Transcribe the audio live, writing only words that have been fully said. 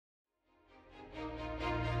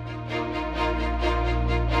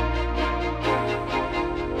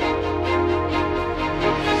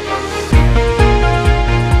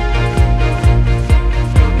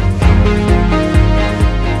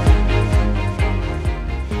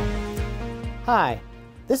Hi,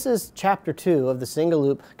 this is Chapter 2 of the Single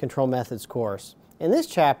Loop Control Methods course. In this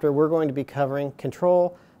chapter, we're going to be covering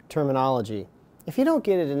control terminology. If you don't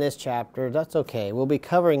get it in this chapter, that's okay. We'll be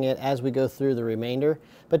covering it as we go through the remainder.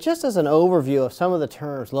 But just as an overview of some of the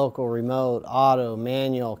terms, local, remote, auto,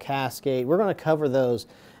 manual, cascade, we're going to cover those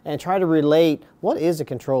and try to relate what is a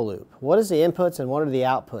control loop, what is the inputs and what are the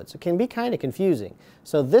outputs. It can be kind of confusing.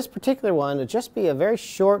 So this particular one will just be a very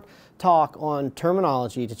short talk on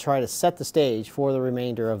terminology to try to set the stage for the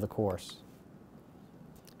remainder of the course.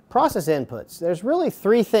 Process inputs. There's really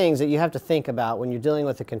three things that you have to think about when you're dealing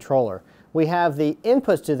with a controller. We have the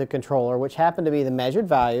inputs to the controller, which happen to be the measured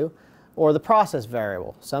value or the process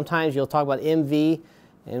variable. Sometimes you'll talk about MV,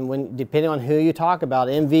 and depending on who you talk about,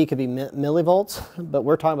 MV could be millivolts, but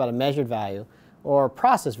we're talking about a measured value, or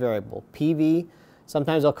process variable, PV.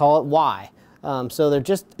 Sometimes they'll call it Y. So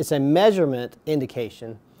it's a measurement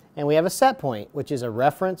indication. And we have a set point, which is a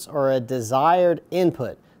reference or a desired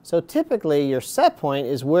input. So typically your set point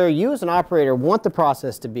is where you as an operator want the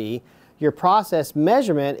process to be. Your process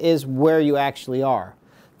measurement is where you actually are.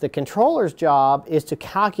 The controller's job is to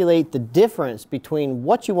calculate the difference between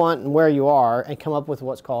what you want and where you are and come up with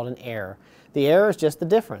what's called an error. The error is just the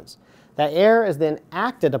difference. That error is then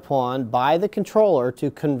acted upon by the controller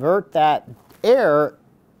to convert that error.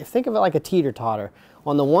 Think of it like a teeter-totter.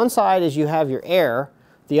 On the one side is you have your error.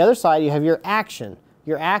 The other side, you have your action.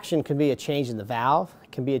 Your action can be a change in the valve,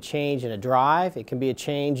 it can be a change in a drive, it can be a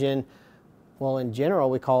change in, well, in general,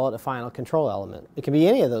 we call it a final control element. It can be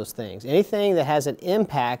any of those things, anything that has an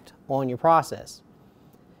impact on your process.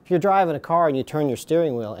 If you're driving a car and you turn your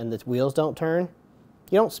steering wheel and the wheels don't turn,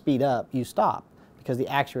 you don't speed up, you stop because the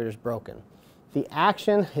actuator is broken. The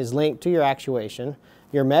action is linked to your actuation.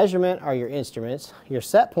 Your measurement are your instruments, your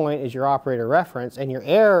set point is your operator reference, and your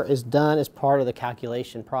error is done as part of the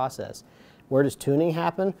calculation process. Where does tuning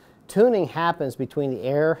happen? Tuning happens between the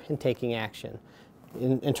error and taking action.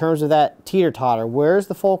 In terms of that teeter-totter, where's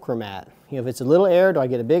the fulcrum at? If it's a little error, do I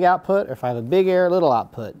get a big output? Or if I have a big error, little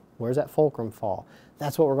output? Where's that fulcrum fall?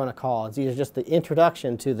 That's what we're going to call. These are just the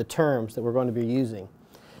introduction to the terms that we're going to be using.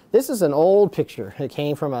 This is an old picture. It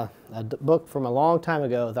came from a book from a long time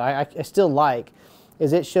ago that I still like.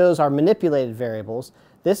 It shows our manipulated variables.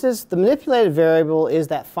 The manipulated variable is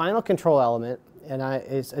that final control element, and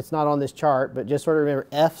it's not on this chart, but just sort of remember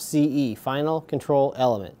FCE, final control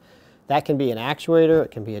element. That can be an actuator, it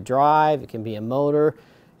can be a drive, it can be a motor,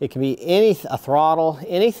 it can be a throttle,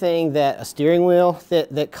 anything a steering wheel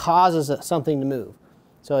that causes something to move.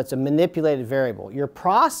 So it's a manipulated variable. Your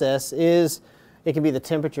process it can be the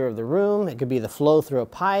temperature of the room, it could be the flow through a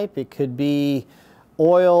pipe, it could be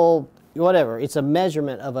oil, whatever. It's a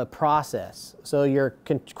measurement of a process. So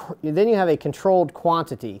then you have a controlled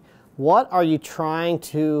quantity. What are you trying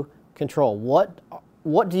to control?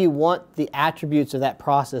 What do you want the attributes of that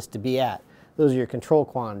process to be at? Those are your control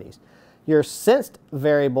quantities. Your sensed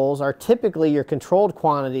variables are typically your controlled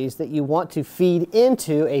quantities that you want to feed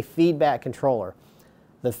into a feedback controller.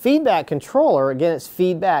 The feedback controller, again, it's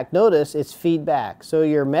feedback. Notice it's feedback. So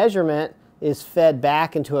your measurement is fed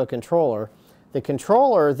back into a controller. The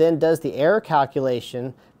controller then does the error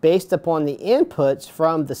calculation based upon the inputs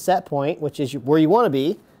from the set point, which is where you want to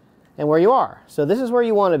be, and where you are. So this is where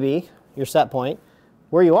you want to be, your set point.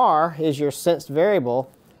 Where you are is your sensed variable,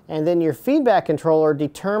 and then your feedback controller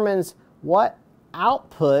determines what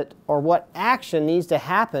output or what action needs to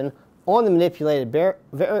happen on the manipulated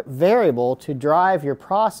variable to drive your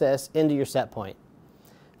process into your set point.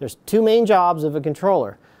 There's two main jobs of a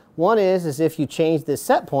controller. One is if you change this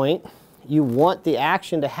set point, you want the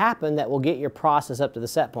action to happen that will get your process up to the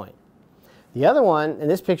set point. The other one, and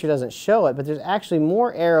this picture doesn't show it, but there's actually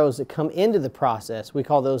more arrows that come into the process. We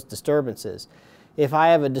call those disturbances. If I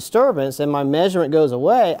have a disturbance and my measurement goes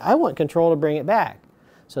away, I want control to bring it back.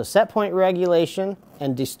 So set point regulation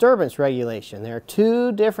and disturbance regulation. There are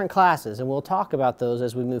two different classes, and we'll talk about those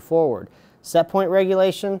as we move forward. Set point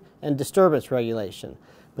regulation and disturbance regulation.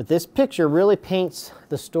 But this picture really paints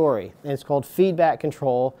the story, and it's called feedback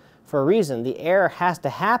control for a reason. The error has to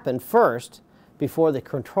happen first before the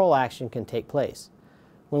control action can take place.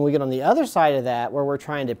 When we get on the other side of that, where we're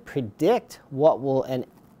trying to predict what will an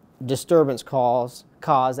disturbance cause,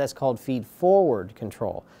 that's called feed-forward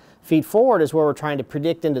control. Feed-forward is where we're trying to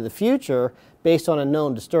predict into the future based on a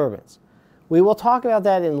known disturbance. We will talk about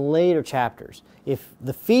that in later chapters. If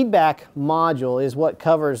the feedback module is what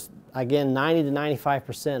covers, again, 90 to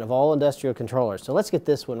 95% of all industrial controllers. So let's get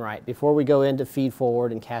this one right before we go into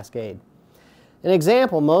feed-forward and cascade. An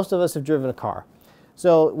example, most of us have driven a car.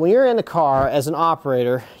 So when you're in a car as an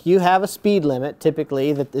operator, you have a speed limit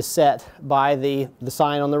typically that is set by the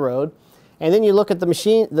sign on the road. And then you look at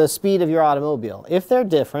the speed of your automobile. If they're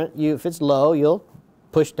different, if it's low, you'll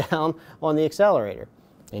push down on the accelerator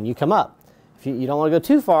and you come up. If you don't want to go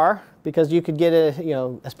too far, because you could get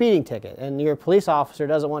a speeding ticket, and your police officer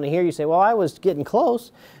doesn't want to hear you say, well, I was getting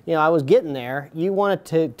close, I was getting there. You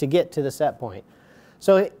want it to get to the set point.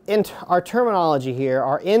 So in our terminology here,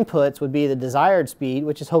 our inputs would be the desired speed,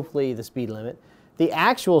 which is hopefully the speed limit, the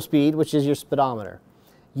actual speed, which is your speedometer.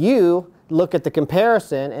 You look at the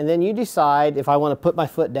comparison, and then you decide if I want to put my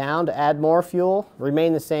foot down to add more fuel,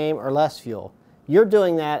 remain the same, or less fuel. You're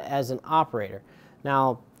doing that as an operator.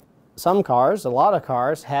 Now, some cars, a lot of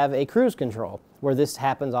cars, have a cruise control where this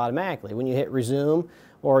happens automatically. When you hit resume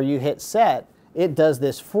or you hit set, it does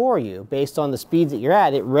this for you. Based on the speeds that you're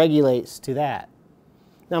at, it regulates to that.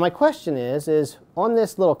 Now my question is on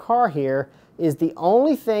this little car here, is the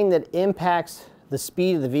only thing that impacts the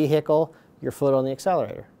speed of the vehicle your foot on the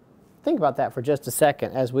accelerator? Think about that for just a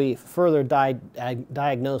second as we further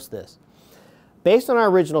diagnose this. Based on our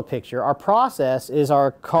original picture, our process is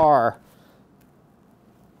our car,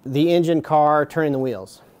 the engine, car, turning the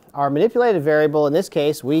wheels. Our manipulated variable, in this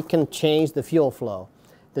case, we can change the fuel flow.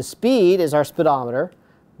 The speed is our speedometer.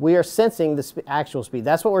 We are sensing the actual speed.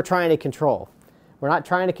 That's what we're trying to control. We're not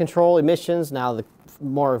trying to control emissions. Now, the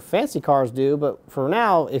more fancy cars do, but for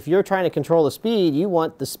now, if you're trying to control the speed, you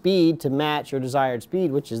want the speed to match your desired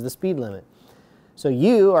speed, which is the speed limit. So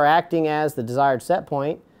you are acting as the desired set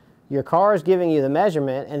point. Your car is giving you the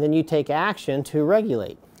measurement, and then you take action to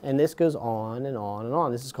regulate. And this goes on and on and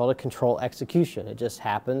on. This is called a control execution. It just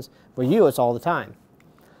happens. For you, it's all the time.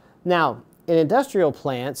 Now, in industrial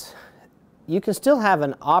plants, you can still have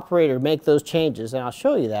an operator make those changes, and I'll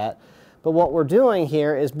show you that. But what we're doing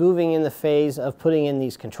here is moving in the phase of putting in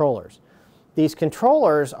these controllers. These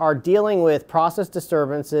controllers are dealing with process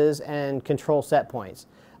disturbances and control set points.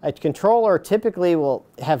 A controller typically will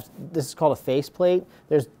have, this is called a faceplate.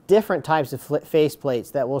 There's different types of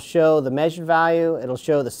faceplates that will show the measured value, it'll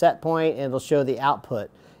show the set point, and it'll show the output.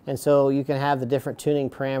 And so you can have the different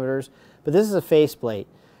tuning parameters, but this is a faceplate.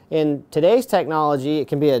 In today's technology, it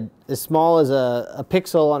can be as small as a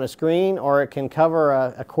pixel on a screen, or it can cover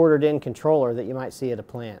a quartered-in controller that you might see at a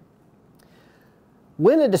plant.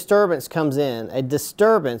 When a disturbance comes in, a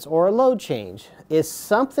disturbance or a load change is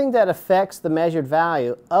something that affects the measured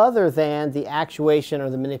value other than the actuation or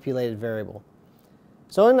the manipulated variable.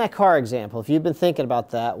 So in that car example, if you've been thinking about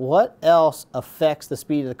that, what else affects the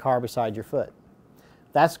speed of the car beside your foot?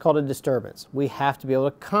 That's called a disturbance. We have to be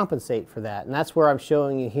able to compensate for that, and that's where I'm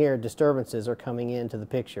showing you here disturbances are coming into the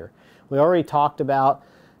picture. We already talked about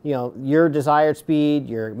your desired speed,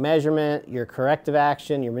 your measurement, your corrective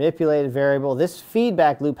action, your manipulated variable. This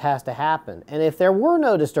feedback loop has to happen. And if there were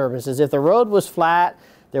no disturbances, if the road was flat,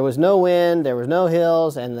 there was no wind, there was no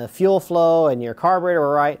hills, and the fuel flow and your carburetor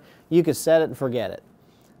were right, you could set it and forget it.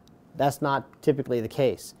 That's not typically the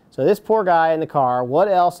case. So this poor guy in the car, what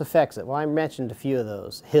else affects it? Well, I mentioned a few of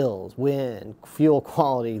those. Hills, wind, fuel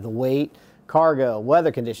quality, the weight, cargo,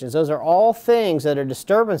 weather conditions. Those are all things that are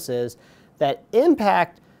disturbances that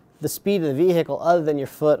impact the speed of the vehicle other than your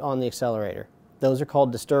foot on the accelerator. Those are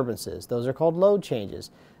called disturbances. Those are called load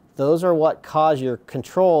changes. Those are what cause your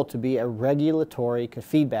control to be a regulatory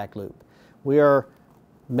feedback loop. We are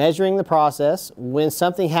measuring the process. When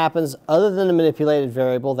something happens other than a manipulated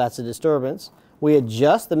variable, that's a disturbance. We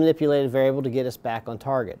adjust the manipulated variable to get us back on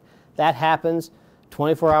target. That happens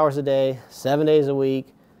 24 hours a day, 7 days a week,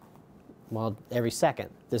 well, every second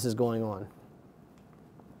this is going on.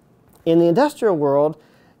 In the industrial world,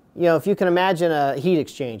 if you can imagine a heat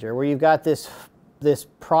exchanger where you've got this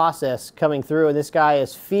process coming through, and this guy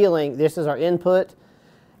is feeling, this is our input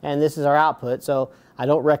and this is our output. So I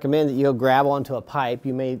don't recommend that you go grab onto a pipe.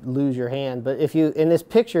 You may lose your hand. But if you, in this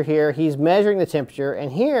picture here, he's measuring the temperature,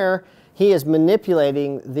 and here he is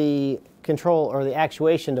manipulating the control or the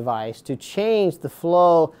actuation device to change the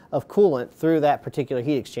flow of coolant through that particular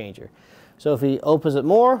heat exchanger. So if he opens it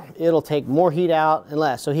more, it'll take more heat out and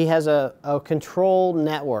less. So he has a control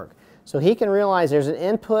network. So he can realize there's an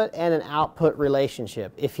input and an output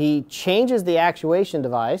relationship. If he changes the actuation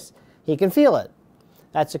device, he can feel it.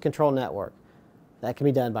 That's a control network. That can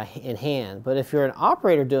be done in hand. But if you're an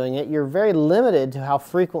operator doing it, you're very limited to how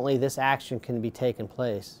frequently this action can be taken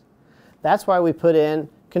place. That's why we put in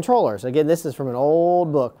controllers. Again, this is from an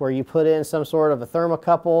old book where you put in some sort of a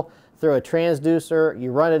thermocouple through a transducer,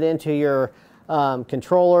 you run it into your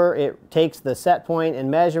controller, it takes the set point and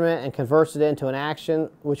measurement and converts it into an action,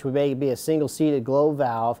 which would maybe be a single-seated globe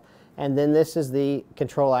valve, and then this is the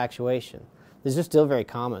control actuation. These are still very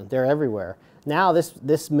common. They're everywhere. Now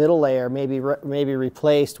this middle layer may be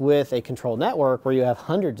replaced with a control network where you have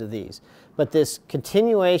hundreds of these. but this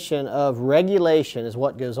continuation of regulation is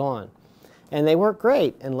what goes on. And they work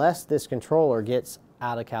great unless this controller gets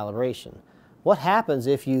out of calibration. What happens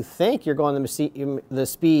if you think you're going the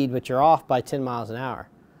speed, but you're off by 10 miles an hour?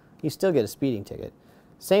 You still get a speeding ticket.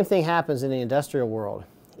 Same thing happens in the industrial world.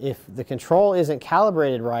 If the control isn't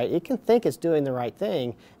calibrated right, it can think it's doing the right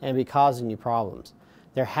thing and be causing you problems.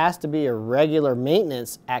 There has to be a regular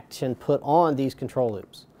maintenance action put on these control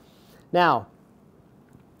loops. Now,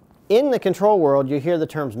 in the control world, you hear the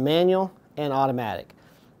terms manual and automatic.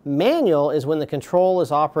 Manual is when the control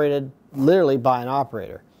is operated literally by an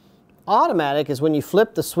operator. Automatic is when you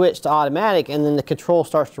flip the switch to automatic and then the control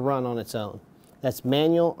starts to run on its own. That's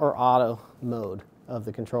manual or auto mode of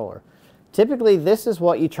the controller. Typically, this is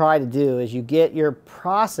what you try to do is you get your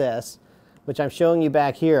process, which I'm showing you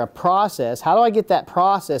back here, a process. How do I get that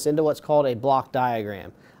process into what's called a block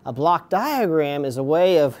diagram? A block diagram is a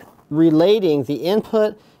way of relating the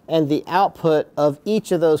input and the output of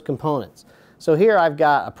each of those components. So here I've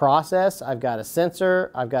got a process, I've got a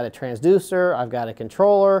sensor, I've got a transducer, I've got a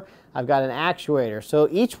controller, I've got an actuator. So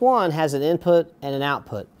each one has an input and an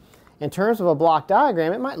output. In terms of a block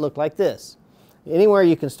diagram, it might look like this. Anywhere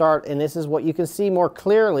you can start, and this is what you can see more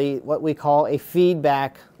clearly, what we call a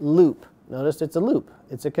feedback loop. Notice it's a loop.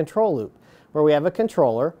 It's a control loop where we have a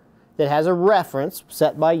controller that has a reference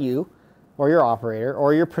set by you or your operator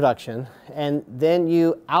or your production, and then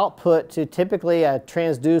you output to typically a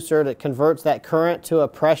transducer that converts that current to a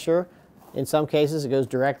pressure. In some cases, it goes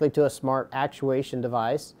directly to a smart actuation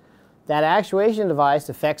device. That actuation device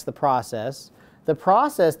affects the process. The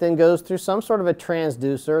process then goes through some sort of a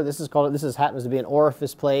transducer. This happens to be an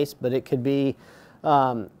orifice place, but it could be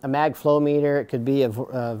a mag flow meter, it could be a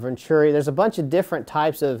Venturi. There's a bunch of different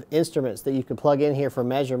types of instruments that you can plug in here for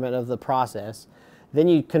measurement of the process. Then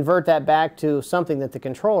you convert that back to something that the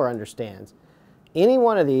controller understands. Any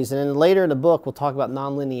one of these, and then later in the book we'll talk about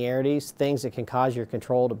nonlinearities, things that can cause your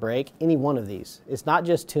control to break. Any one of these. It's not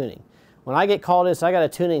just tuning. When I get called in, so I got a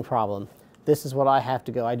tuning problem, this is what I have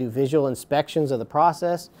to go. I do visual inspections of the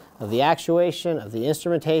process, of the actuation, of the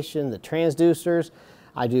instrumentation, the transducers.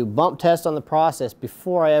 I do bump tests on the process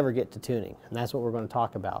before I ever get to tuning, and that's what we're going to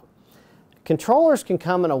talk about. Controllers can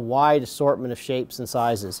come in a wide assortment of shapes and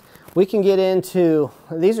sizes. We can get into,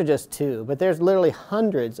 these are just two, but there's literally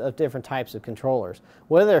hundreds of different types of controllers.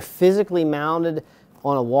 Whether they're physically mounted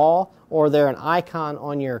on a wall or they're an icon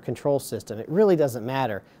on your control system, it really doesn't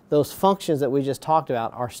matter. Those functions that we just talked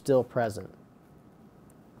about are still present.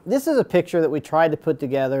 This is a picture that we tried to put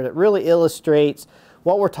together that really illustrates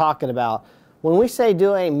what we're talking about. When we say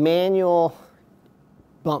do a manual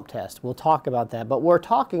bump test, we'll talk about that, but what we're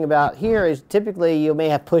talking about here is typically you may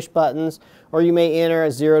have push buttons or you may enter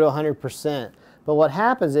a 0 to 100%. But what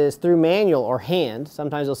happens is through manual or hand,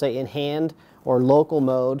 sometimes they'll say in hand or local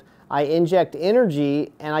mode, I inject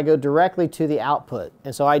energy and I go directly to the output.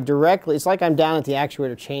 And so it's like I'm down at the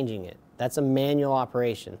actuator changing it. That's a manual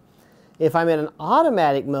operation. If I'm in an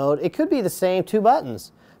automatic mode, it could be the same two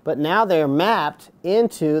buttons, but now they're mapped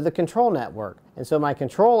into the control network. And so my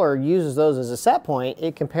controller uses those as a set point.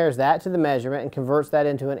 It compares that to the measurement and converts that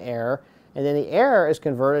into an error, and then the error is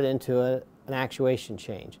converted into an actuation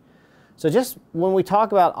change. So just when we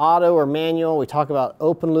talk about auto or manual, we talk about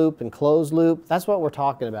open loop and closed loop. That's what we're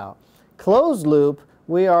talking about. Closed loop,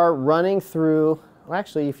 we are running through, well,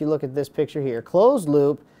 actually if you look at this picture here, closed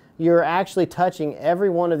loop, you're actually touching every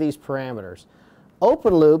one of these parameters.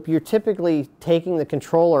 Open loop, you're typically taking the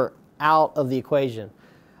controller out of the equation.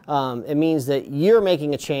 It means that you're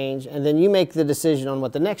making a change and then you make the decision on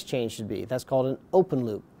what the next change should be. That's called an open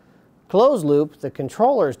loop. Closed loop, the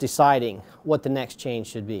controller is deciding what the next change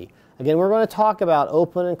should be. Again, we're going to talk about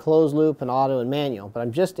open and closed loop and auto and manual, but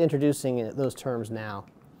I'm just introducing those terms now.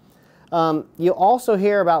 You also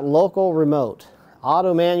hear about local remote,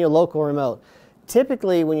 auto, manual, local, remote.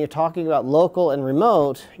 Typically, when you're talking about local and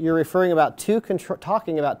remote, you're talking about two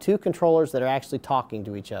controllers that are actually talking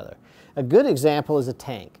to each other. A good example is a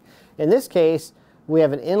tank. In this case, we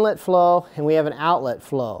have an inlet flow and we have an outlet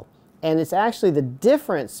flow. And it's actually the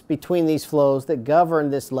difference between these flows that govern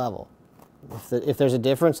this level. If there's a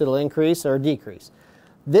difference, it'll increase or decrease.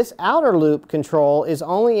 This outer loop control is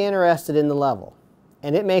only interested in the level,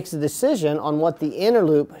 and it makes a decision on what the inner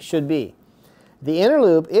loop should be. The inner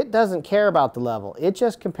loop, it doesn't care about the level. It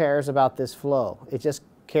just cares about this flow. It just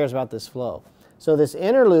cares about this flow. So this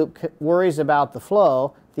inner loop worries about the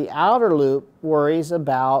flow. The outer loop worries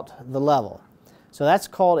about the level. So that's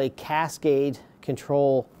called a cascade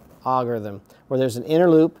control algorithm, where there's an inner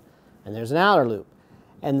loop and there's an outer loop.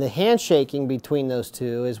 And the handshaking between those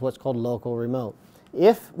two is what's called local remote.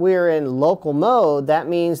 If we're in local mode, that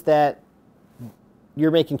means that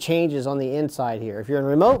you're making changes on the inside here. If you're in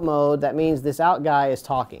remote mode, that means this out guy is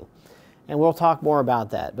talking. And we'll talk more about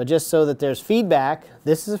that. But just so that there's feedback,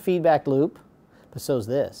 this is a feedback loop, but so is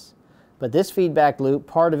this. But this feedback loop,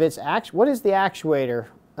 part of its what is the actuator?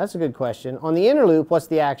 That's a good question. On the inner loop, what's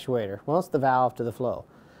the actuator? Well, it's the valve to the flow.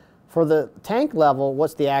 For the tank level,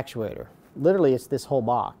 what's the actuator? Literally, it's this whole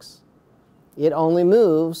box. It only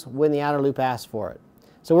moves when the outer loop asks for it.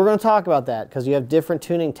 So we're going to talk about that because you have different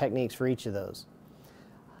tuning techniques for each of those.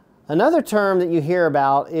 Another term that you hear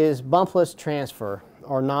about is bumpless transfer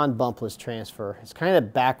or non-bumpless transfer. It's kind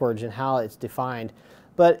of backwards in how it's defined,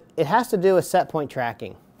 but it has to do with set point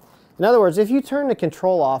tracking. In other words, if you turn the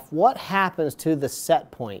control off, what happens to the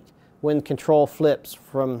set point when control flips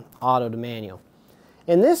from auto to manual?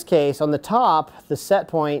 In this case, on the top, the set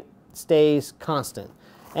point stays constant.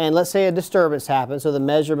 And let's say a disturbance happened, so the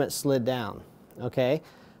measurement slid down. Okay?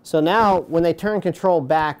 So now, when they turn control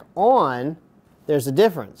back on, there's a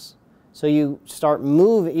difference. So you start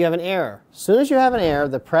moving, you have an error. As soon as you have an error,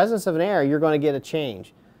 the presence of an error, you're going to get a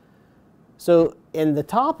change. So in the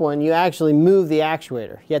top one, you actually move the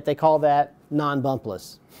actuator, yet they call that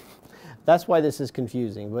non-bumpless. That's why this is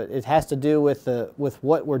confusing, but it has to do with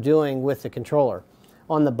what we're doing with the controller.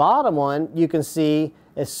 On the bottom one, you can see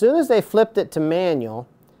as soon as they flipped it to manual,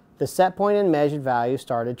 the set point and measured value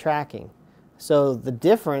started tracking. So the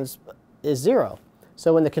difference is 0.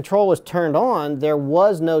 So when the control was turned on, there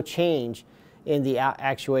was no change in the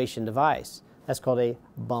actuation device. That's called a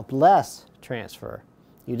bumpless transfer.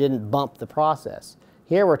 You didn't bump the process.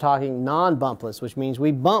 Here we're talking non-bumpless, which means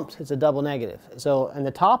we bumped. It's a double negative. So in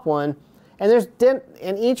the top one, and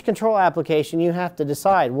in each control application, you have to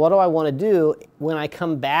decide, what do I want to do when I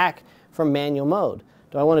come back from manual mode?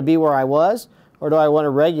 Do I want to be where I was, or do I want to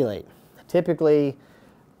regulate? Typically,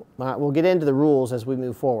 we'll get into the rules as we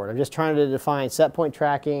move forward. I'm just trying to define set point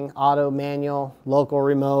tracking, auto, manual, local,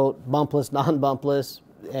 remote, bumpless, non-bumpless,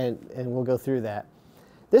 and we'll go through that.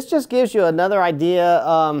 This just gives you another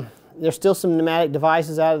idea. There's still some pneumatic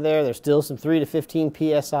devices out there. There's still some 3 to 15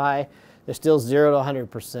 PSI. There's still 0 to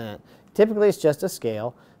 100%. Typically, it's just a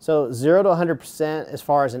scale. So 0 to 100% as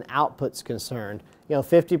far as an output's concerned. You know,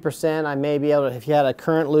 50%, I may be able to, if you had a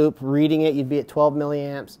current loop reading it, you'd be at 12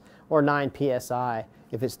 milliamps or 9 PSI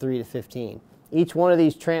if it's 3 to 15. Each one of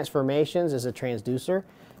these transformations is a transducer,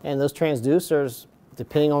 and those transducers,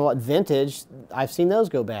 depending on what vintage, I've seen those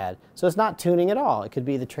go bad. So it's not tuning at all. It could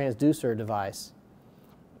be the transducer device.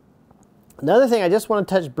 Another thing I just want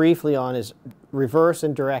to touch briefly on is reverse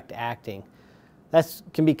and direct acting. That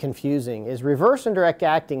can be confusing. Reverse and direct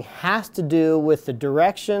acting has to do with the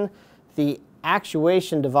direction the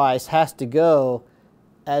actuation device has to go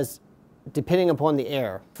as depending upon the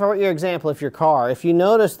error. For your example, if your car, if you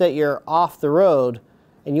notice that you're off the road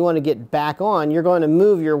and you want to get back on, you're going to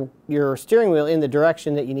move your steering wheel in the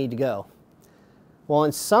direction that you need to go. Well,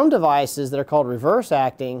 in some devices that are called reverse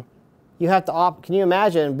acting, you have to can you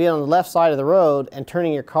imagine being on the left side of the road and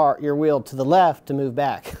turning your wheel to the left to move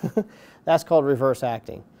back? That's called reverse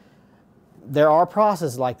acting. There are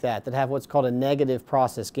processes like that have what's called a negative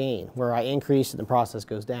process gain, where I increase and the process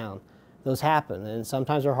goes down. Those happen, and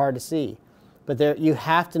sometimes they're hard to see. But you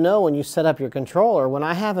have to know when you set up your controller, when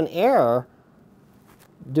I have an error,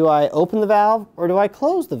 do I open the valve or do I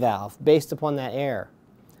close the valve based upon that error?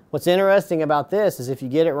 What's interesting about this is if you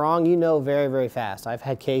get it wrong, you know very, very fast. I've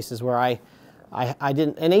had cases where I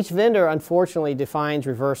didn't, and each vendor unfortunately defines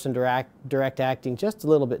reverse and direct acting just a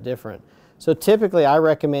little bit different. So typically I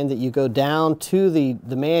recommend that you go down to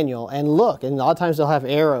the manual and look, and a lot of times they'll have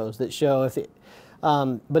arrows that show if it,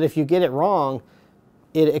 but if you get it wrong,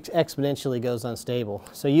 it exponentially goes unstable.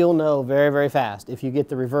 So you'll know very, very fast if you get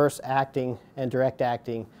the reverse acting and direct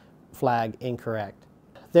acting flag incorrect.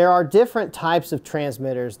 There are different types of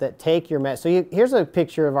transmitters that take your message. So here's a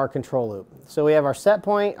picture of our control loop. So we have our set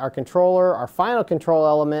point, our controller, our final control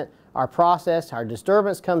element, our process, our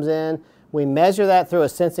disturbance comes in. We measure that through a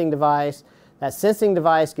sensing device. That sensing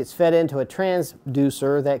device gets fed into a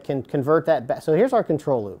transducer that can convert that back. So here's our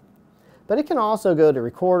control loop. But it can also go to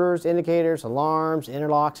recorders, indicators, alarms,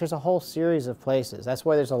 interlocks. There's a whole series of places. That's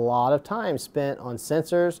why there's a lot of time spent on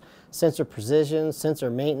sensors, sensor precision, sensor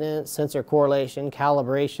maintenance, sensor correlation,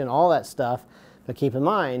 calibration, all that stuff. But keep in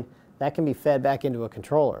mind, that can be fed back into a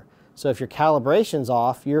controller. So if your calibration's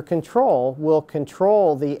off, your control will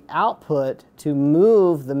control the output to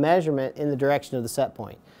move the measurement in the direction of the set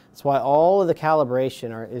point. That's why all of the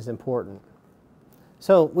calibration is important.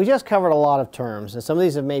 So we just covered a lot of terms, and some of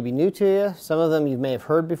these may be new to you, some of them you may have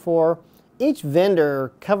heard before. Each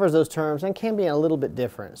vendor covers those terms and can be a little bit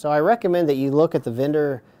different. So I recommend that you look at the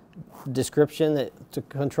vendor description that the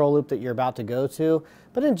control loop that you're about to go to.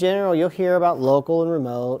 But in general, you'll hear about local and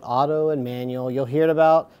remote, auto and manual. You'll hear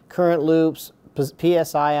about current loops,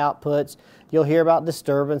 PSI outputs. You'll hear about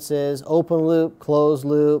disturbances, open loop, closed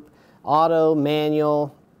loop, auto,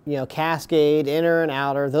 manual, cascade, inner and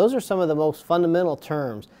outer. Those are some of the most fundamental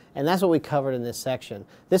terms, and that's what we covered in this section.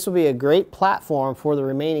 This will be a great platform for the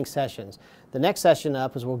remaining sessions. The next session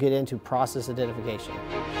up is we'll get into process identification.